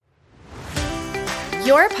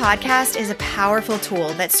Your podcast is a powerful tool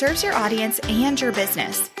that serves your audience and your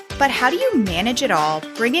business. But how do you manage it all,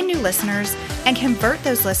 bring in new listeners, and convert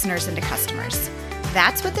those listeners into customers?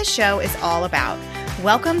 That's what this show is all about.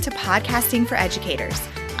 Welcome to Podcasting for Educators.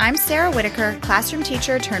 I'm Sarah Whitaker, classroom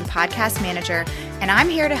teacher turned podcast manager, and I'm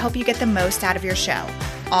here to help you get the most out of your show,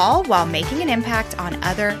 all while making an impact on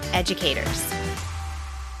other educators.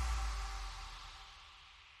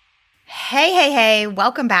 Hey,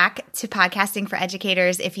 welcome back to Podcasting for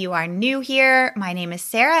Educators. If you are new here, my name is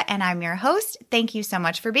Sarah and I'm your host. Thank you so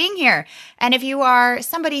much for being here. And if you are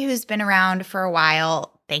somebody who's been around for a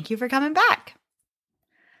while, thank you for coming back.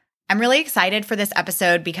 I'm really excited for this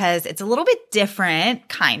episode because it's a little bit different,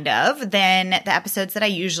 kind of, than the episodes that I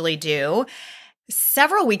usually do.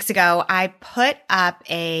 Several weeks ago, I put up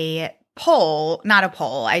a poll, not a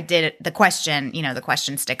poll, I did the question, the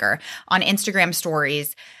question sticker on Instagram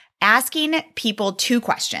stories, asking people two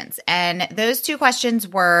questions. And those two questions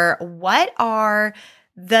were, what are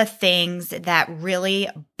the things that really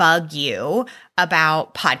bug you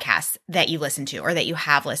about podcasts that you listen to or that you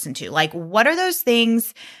have listened to? Like, what are those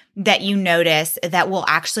things that you notice that will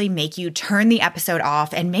actually make you turn the episode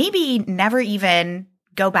off and maybe never even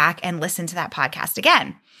go back and listen to that podcast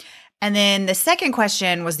again? And then the second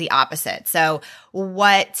question was the opposite. So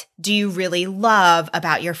what do you really love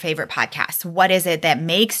about your favorite podcast? What is it that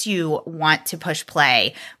makes you want to push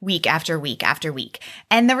play week after week after week?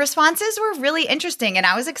 And the responses were really interesting. And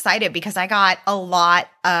I was excited because I got a lot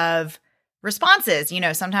of responses.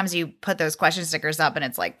 Sometimes you put those question stickers up and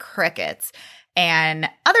it's like crickets. And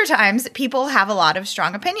other times people have a lot of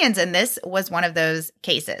strong opinions. And this was one of those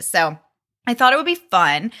cases. So I thought it would be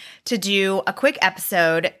fun to do a quick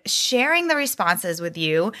episode sharing the responses with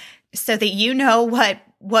you so that you know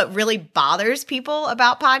what really bothers people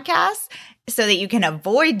about podcasts so that you can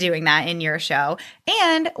avoid doing that in your show,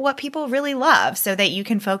 and what people really love so that you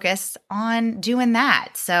can focus on doing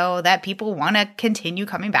that so that people want to continue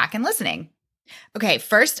coming back and listening. Okay,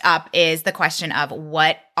 first up is the question of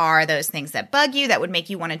what are those things that bug you that would make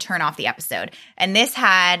you want to turn off the episode? And this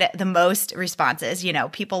had the most responses.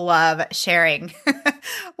 People love sharing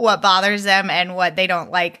what bothers them and what they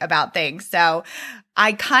don't like about things. So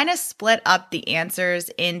I kind of split up the answers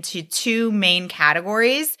into two main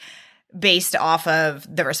categories based off of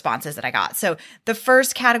the responses that I got. So the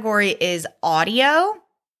first category is audio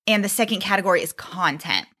and the second category is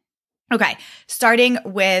content. Okay, starting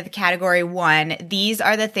with category one, these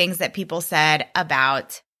are the things that people said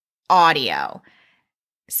about audio,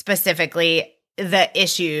 specifically the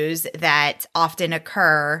issues that often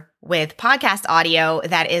occur with podcast audio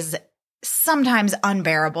that is sometimes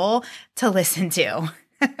unbearable to listen to.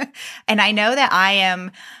 And I know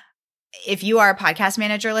that if you are a podcast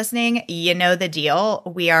manager listening, you know the deal.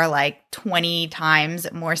 We are like 20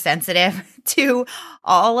 times more sensitive to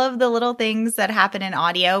all of the little things that happen in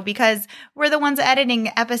audio because we're the ones editing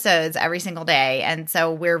episodes every single day. And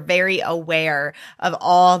so we're very aware of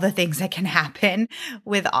all the things that can happen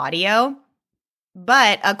with audio.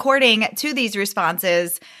 But according to these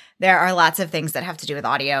responses, there are lots of things that have to do with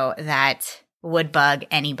audio that would bug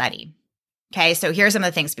anybody. Okay, so here's some of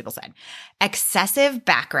the things people said. Excessive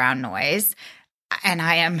background noise, and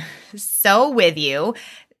I am so with you.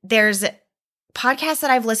 There's podcasts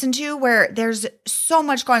that I've listened to where there's so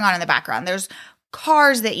much going on in the background. There's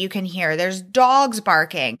cars that you can hear. There's dogs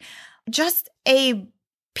barking. Just a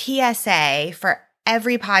PSA for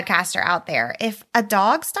every podcaster out there. If a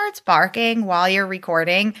dog starts barking while you're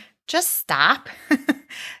recording, just stop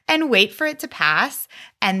and wait for it to pass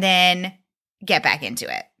and then get back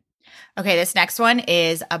into it. Okay, this next one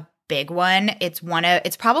is a big one. It's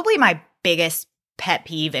probably my biggest pet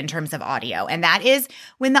peeve in terms of audio, and that is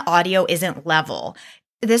when the audio isn't level.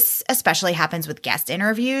 This especially happens with guest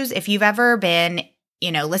interviews. If you've ever been,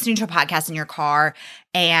 listening to a podcast in your car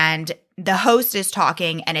and the host is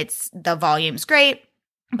talking and the volume's great,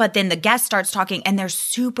 but then the guest starts talking and they're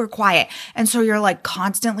super quiet. And so you're like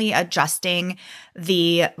constantly adjusting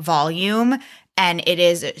the volume. And it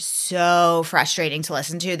is so frustrating to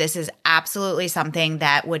listen to. This is absolutely something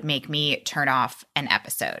that would make me turn off an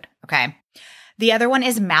episode, okay? The other one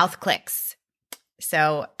is mouth clicks.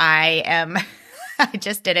 So I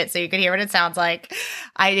just did it so you can hear what it sounds like.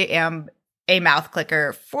 I am a mouth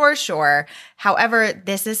clicker for sure. However,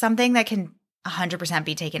 this is something that can 100%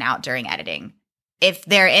 be taken out during editing. If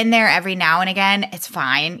they're in there every now and again, it's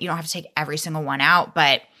fine. You don't have to take every single one out,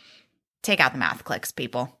 but take out the mouth clicks,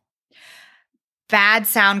 people. Bad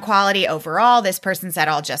sound quality overall. This person said,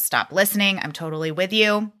 I'll just stop listening. I'm totally with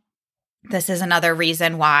you. This is another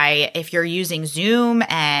reason why if you're using Zoom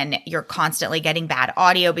and you're constantly getting bad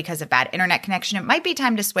audio because of bad internet connection, it might be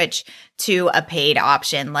time to switch to a paid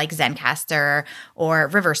option like Zencastr or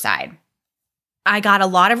Riverside. I got a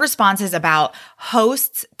lot of responses about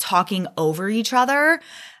hosts talking over each other.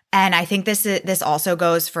 And I think this also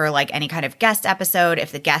goes for like any kind of guest episode.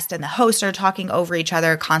 If the guest and the host are talking over each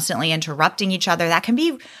other, constantly interrupting each other, that can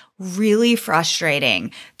be really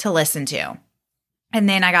frustrating to listen to. And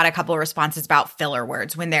then I got a couple of responses about filler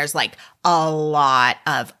words when there's like a lot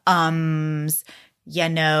of you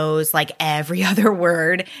knows, like every other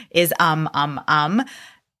word is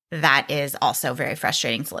That is also very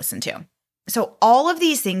frustrating to listen to. So all of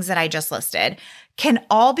these things that I just listed can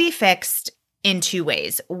all be fixed in two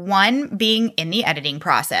ways. One, being in the editing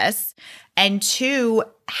process, and two,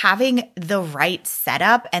 having the right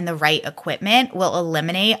setup and the right equipment will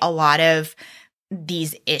eliminate a lot of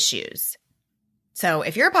these issues. So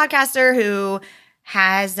if you're a podcaster who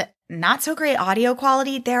has not so great audio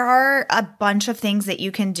quality, there are a bunch of things that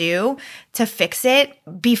you can do to fix it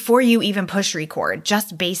before you even push record,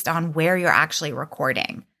 just based on where you're actually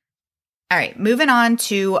recording. All right, moving on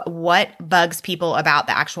to what bugs people about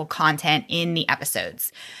the actual content in the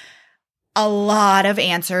episodes. A lot of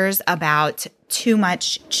answers about too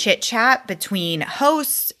much chit chat between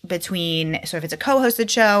hosts, so if it's a co-hosted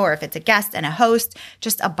show or if it's a guest and a host,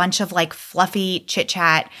 just a bunch of like fluffy chit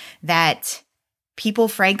chat that people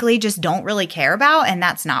frankly just don't really care about. And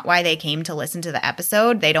that's not why they came to listen to the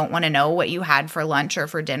episode. They don't want to know what you had for lunch or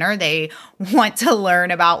for dinner. They want to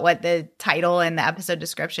learn about what the title and the episode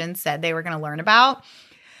description said they were going to learn about.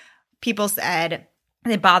 People said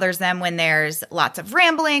it bothers them when there's lots of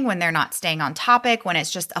rambling, when they're not staying on topic, when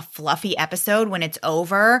it's just a fluffy episode, when it's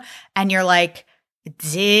over and you're like,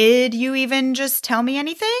 did you even just tell me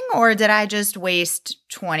anything? Or did I just waste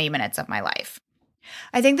 20 minutes of my life?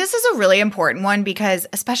 I think this is a really important one because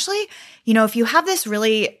especially, if you have this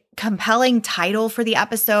really compelling title for the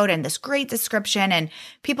episode and this great description and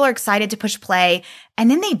people are excited to push play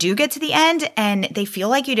and then they do get to the end and they feel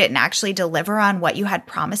like you didn't actually deliver on what you had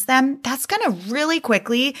promised them, that's going to really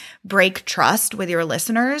quickly break trust with your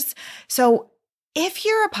listeners. So if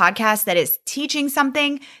you're a podcast that is teaching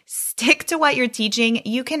something, stick to what you're teaching.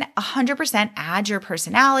 You can 100% add your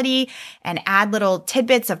personality and add little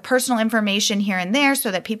tidbits of personal information here and there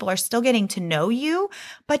so that people are still getting to know you.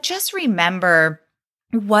 But just remember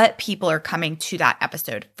what people are coming to that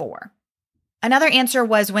episode for. Another answer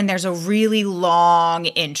was when there's a really long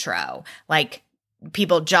intro, like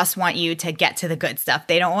people just want you to get to the good stuff.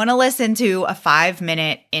 They don't want to listen to a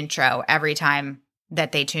 5-minute intro every time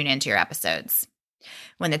that they tune into your episodes.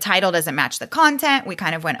 When the title doesn't match the content, we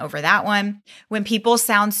kind of went over that one. When people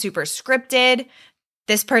sound super scripted,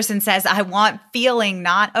 this person says, I want feeling,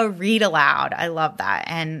 not a read aloud. I love that.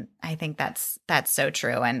 And I think that's so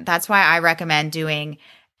true. And that's why I recommend doing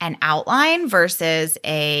an outline versus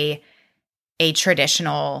a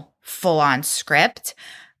traditional full-on script.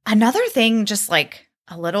 Another thing, just like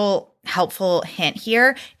a little helpful hint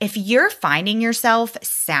here, if you're finding yourself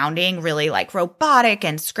sounding really like robotic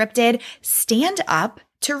and scripted, stand up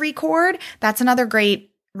to record. That's another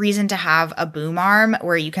great reason to have a boom arm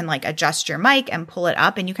where you can like adjust your mic and pull it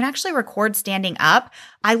up and you can actually record standing up.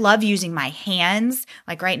 I love using my hands.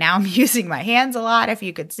 Like right now I'm using my hands a lot if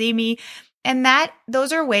you could see me. And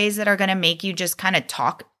those are ways that are going to make you just kind of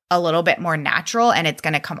talk a little bit more natural and it's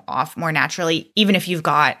going to come off more naturally, even if you've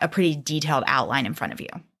got a pretty detailed outline in front of you.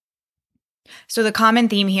 So the common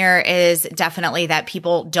theme here is definitely that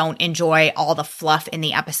people don't enjoy all the fluff in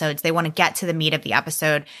the episodes. They want to get to the meat of the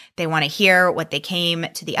episode. They want to hear what they came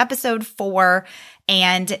to the episode for.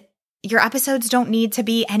 And your episodes don't need to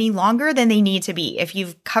be any longer than they need to be. If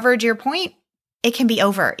you've covered your point, it can be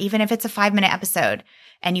over, even if it's a 5-minute episode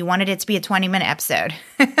and you wanted it to be a 20-minute episode.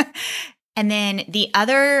 And then the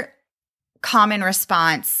other common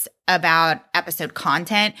response about episode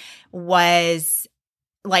content was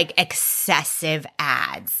like excessive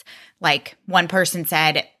ads. Like one person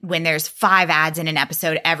said, when there's 5 ads in an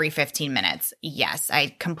episode every 15 minutes. Yes,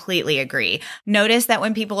 I completely agree. Notice that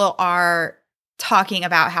when people are talking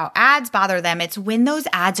about how ads bother them, it's when those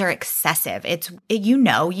ads are excessive.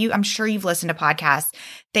 I'm sure you've listened to podcasts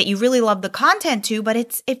that you really love the content to, but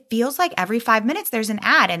it feels like every 5 minutes there's an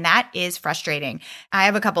ad, and that is frustrating. I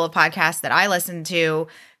have a couple of podcasts that I listen to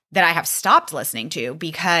that I have stopped listening to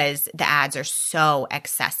because the ads are so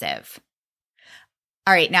excessive.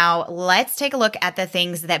 All right, now let's take a look at the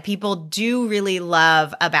things that people do really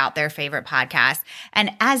love about their favorite podcast.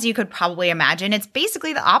 And as you could probably imagine, it's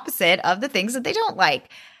basically the opposite of the things that they don't like.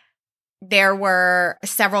 There were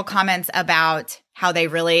several comments about how they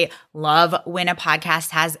really love when a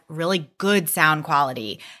podcast has really good sound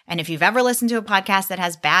quality. And if you've ever listened to a podcast that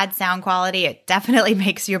has bad sound quality, it definitely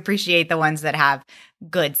makes you appreciate the ones that have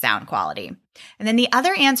good sound quality. And then the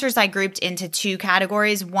other answers I grouped into two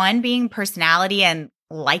categories, one being personality and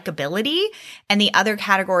likability, and the other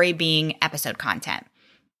category being episode content.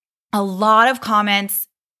 A lot of comments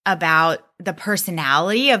about the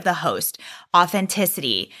personality of the host,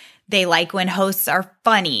 authenticity. They like when hosts are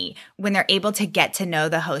funny, when they're able to get to know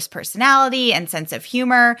the host's personality and sense of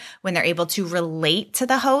humor, when they're able to relate to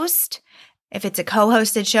the host. If it's a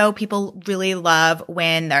co-hosted show, people really love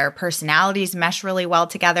when their personalities mesh really well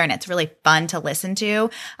together and it's really fun to listen to.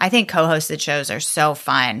 I think co-hosted shows are so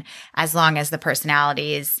fun as long as the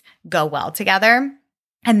personalities go well together.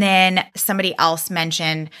 And then somebody else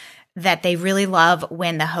mentioned that they really love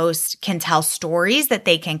when the host can tell stories that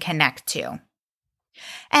they can connect to.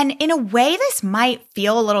 And in a way, this might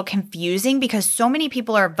feel a little confusing because so many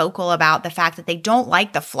people are vocal about the fact that they don't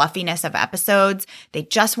like the fluffiness of episodes. They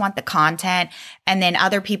just want the content. And then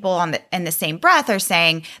other people in the same breath are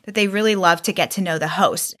saying that they really love to get to know the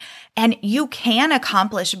host. And you can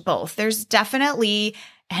accomplish both. There's definitely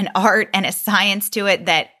an art and a science to it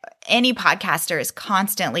that any podcaster is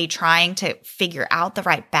constantly trying to figure out the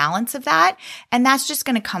right balance of that. And that's just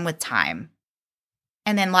going to come with time.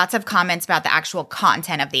 And then lots of comments about the actual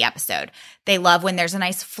content of the episode. They love when there's a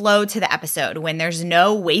nice flow to the episode, when there's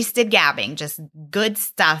no wasted gabbing, just good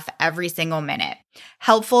stuff every single minute.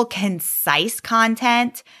 Helpful, concise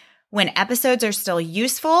content, when episodes are still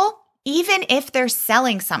useful, even if they're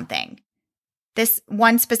selling something. This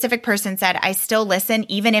one specific person said, I still listen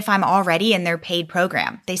even if I'm already in their paid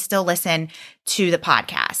program. They still listen to the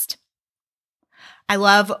podcast. I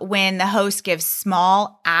love when the host gives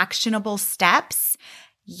small, actionable steps.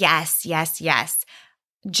 Yes, yes, yes.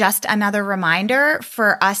 Just another reminder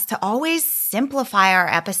for us to always simplify our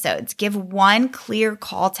episodes. Give one clear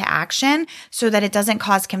call to action so that it doesn't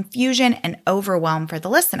cause confusion and overwhelm for the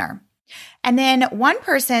listener. And then one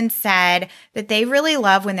person said that they really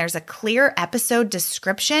love when there's a clear episode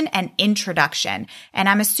description and introduction. And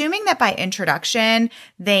I'm assuming that by introduction,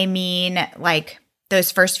 they mean like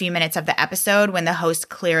those first few minutes of the episode when the host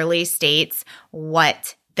clearly states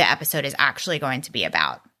what the episode is actually going to be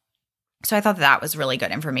about. So I thought that was really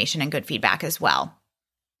good information and good feedback as well.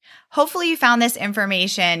 Hopefully you found this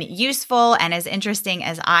information useful and as interesting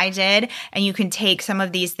as I did, and you can take some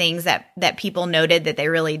of these things that people noted that they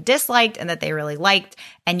really disliked and that they really liked,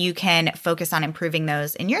 and you can focus on improving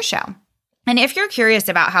those in your show. And if you're curious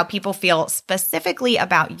about how people feel specifically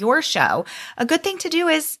about your show, a good thing to do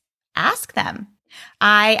is ask them.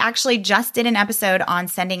 I actually just did an episode on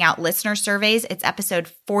sending out listener surveys. It's episode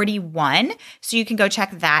 41, so you can go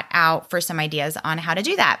check that out for some ideas on how to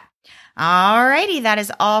do that. Alrighty, that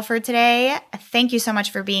is all for today. Thank you so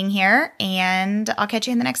much for being here, and I'll catch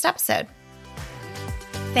you in the next episode.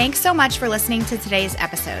 Thanks so much for listening to today's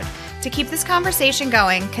episode. To keep this conversation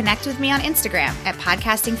going, connect with me on Instagram at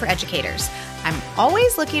Podcasting for Educators. I'm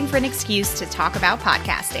always looking for an excuse to talk about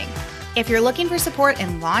podcasting. If you're looking for support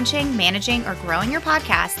in launching, managing, or growing your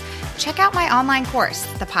podcast, check out my online course,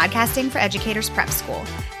 the Podcasting for Educators Prep School,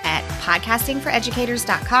 at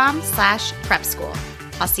podcastingforeducators.com/prep school.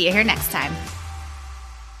 I'll see you here next time.